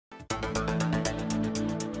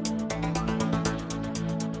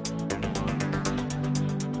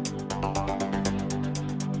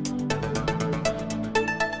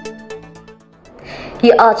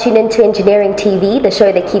You are tuned into Engineering TV, the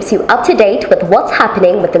show that keeps you up to date with what's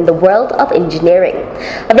happening within the world of engineering.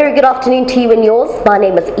 A very good afternoon to you and yours. My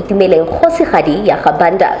name is Itumele Nkosikhadi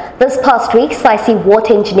Yakhabanda. This past week, SAICE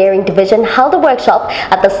Water Engineering Division held a workshop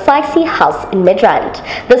at the SAICE House in Midrand.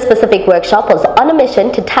 This specific workshop was on a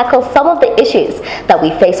mission to tackle some of the issues that we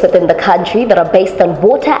face within the country that are based on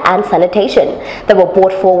water and sanitation. They were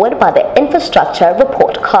brought forward by the Infrastructure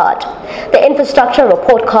Report Card. The Infrastructure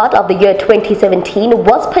Report Card of the year 2017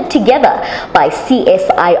 was put together by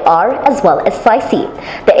CSIR as well as SAICE.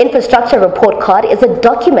 The Infrastructure Report Card is a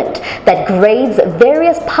document that grades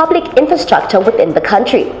various public infrastructure within the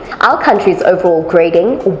country. Our country's overall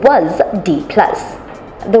grading was D+.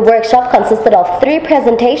 The workshop consisted of 3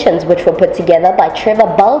 presentations which were put together by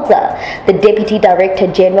Trevor Balzer, the Deputy Director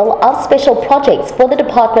General of Special Projects for the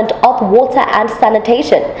Department of Water and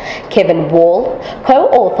Sanitation, Kevin Wall,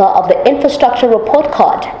 co-author of the Infrastructure Report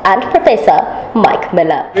Card, and Professor Mike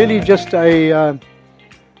Miller. Really just a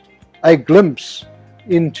glimpse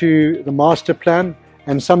into the master plan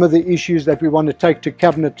and some of the issues that we want to take to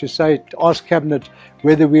Cabinet to ask Cabinet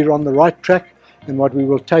whether we're on the right track and what we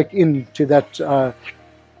will take into that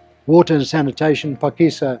water and sanitation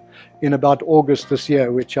pakisa in about August this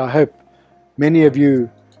year, which I hope many of you,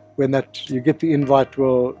 when you get the invite,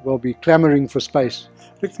 will be clamoring for space.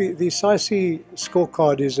 Look, the SAICE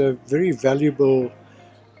scorecard is a very valuable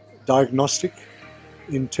diagnostic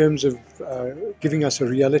in terms of giving us a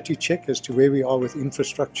reality check as to where we are with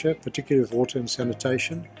infrastructure, particularly with water and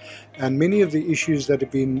sanitation. And many of the issues that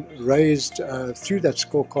have been raised through that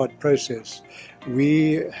scorecard process,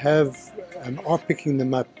 we have and are picking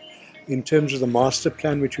them up in terms of the master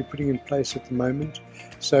plan which we're putting in place at the moment.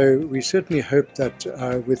 So we certainly hope that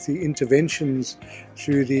with the interventions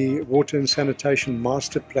through the water and sanitation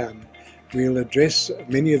master plan, we'll address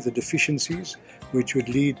many of the deficiencies which would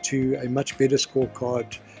lead to a much better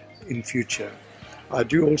scorecard in future. I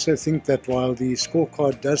do also think that while the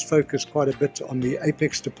scorecard does focus quite a bit on the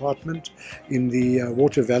apex department in the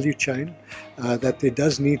water value chain, that there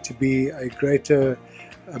does need to be a greater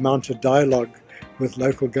amount of dialogue with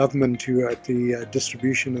local government who are at the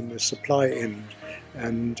distribution and the supply end,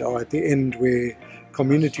 and are at the end where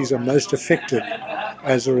communities are most affected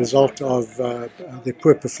as a result of the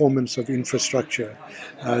poor performance of infrastructure.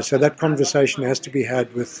 So that conversation has to be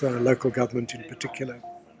had with local government in particular.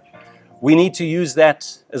 We need to use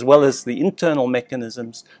that as well as the internal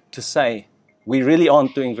mechanisms to say we really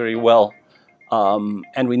aren't doing very well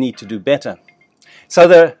and we need to do better. So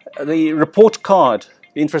the report card,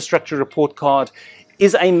 the infrastructure report card,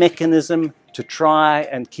 is a mechanism to try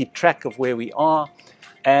and keep track of where we are,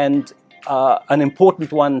 and an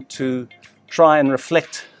important one to try and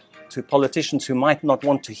reflect to politicians who might not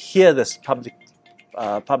want to hear this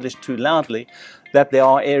published too loudly, that there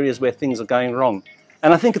are areas where things are going wrong.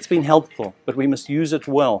 And I think it's been helpful, but we must use it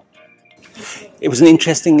well. It was an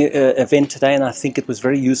interesting event today, and I think it was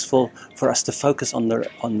very useful for us to focus on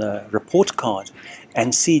the report card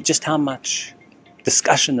and see just how much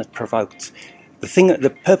discussion it provoked.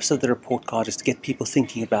 The purpose of the report card is to get people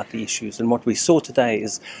thinking about the issues, and what we saw today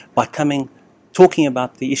is by talking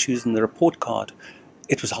about the issues in the report card,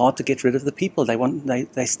 it was hard to get rid of the people.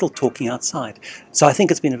 They're still talking outside. So I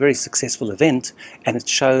think it's been a very successful event, and it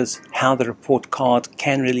shows how the report card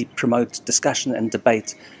can really promote discussion and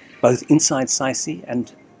debate both inside SAICE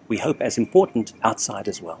and, we hope as important, outside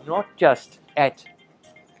as well. Not just at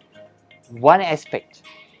one aspect.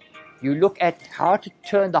 You look at how to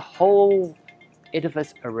turn the whole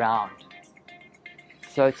edifice around.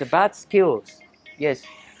 So it's about skills. Yes,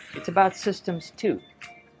 it's about systems too.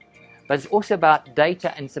 But it's also about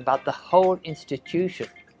data, and it's about the whole institution,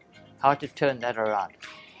 how to turn that around.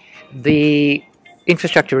 The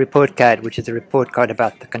Infrastructure Report Card, which is a report card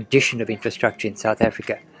about the condition of infrastructure in South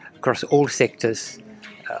Africa across all sectors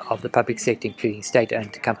of the public sector, including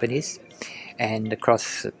state-owned companies, and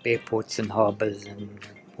across airports and harbours and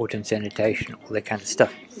water and sanitation, all that kind of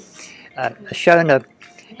stuff, has shown a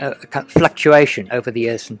fluctuation over the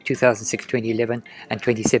years from 2006, 2011 and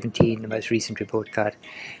 2017, the most recent report card,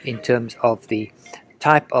 in terms of the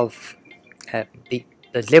type of, the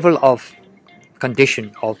level of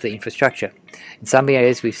condition of the infrastructure. In some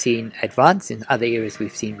areas we've seen advance, in other areas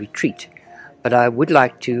we've seen retreat. But I would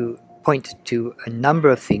like to point to a number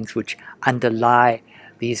of things which underlie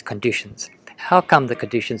these conditions. How come the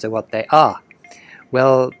conditions are what they are?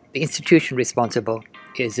 Well, the institution responsible,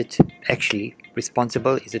 is it actually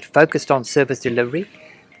responsible? Is it focused on service delivery?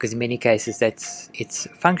 Because in many cases that's its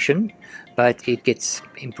function, but it gets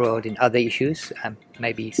embroiled in other issues,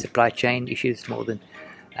 maybe supply chain issues more than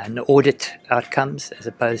audit outcomes as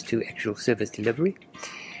opposed to actual service delivery.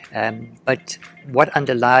 But what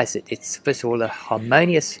underlies it? It's first of all a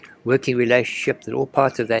harmonious working relationship that all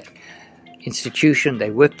parts of that institution, they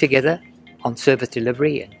work together on service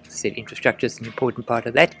delivery, and said infrastructure is an important part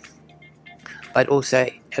of that. But also,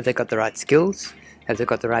 have they got the right skills? Have they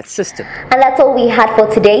got the right system? And that's all we had for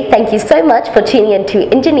today. Thank you so much for tuning in to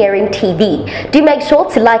Engineering TV. Do make sure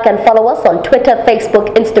to like and follow us on Twitter,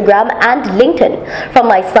 Facebook, Instagram and LinkedIn. From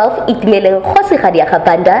myself, Itumeleng Khosi Khadi ya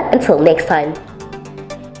Khabanda. Until next time.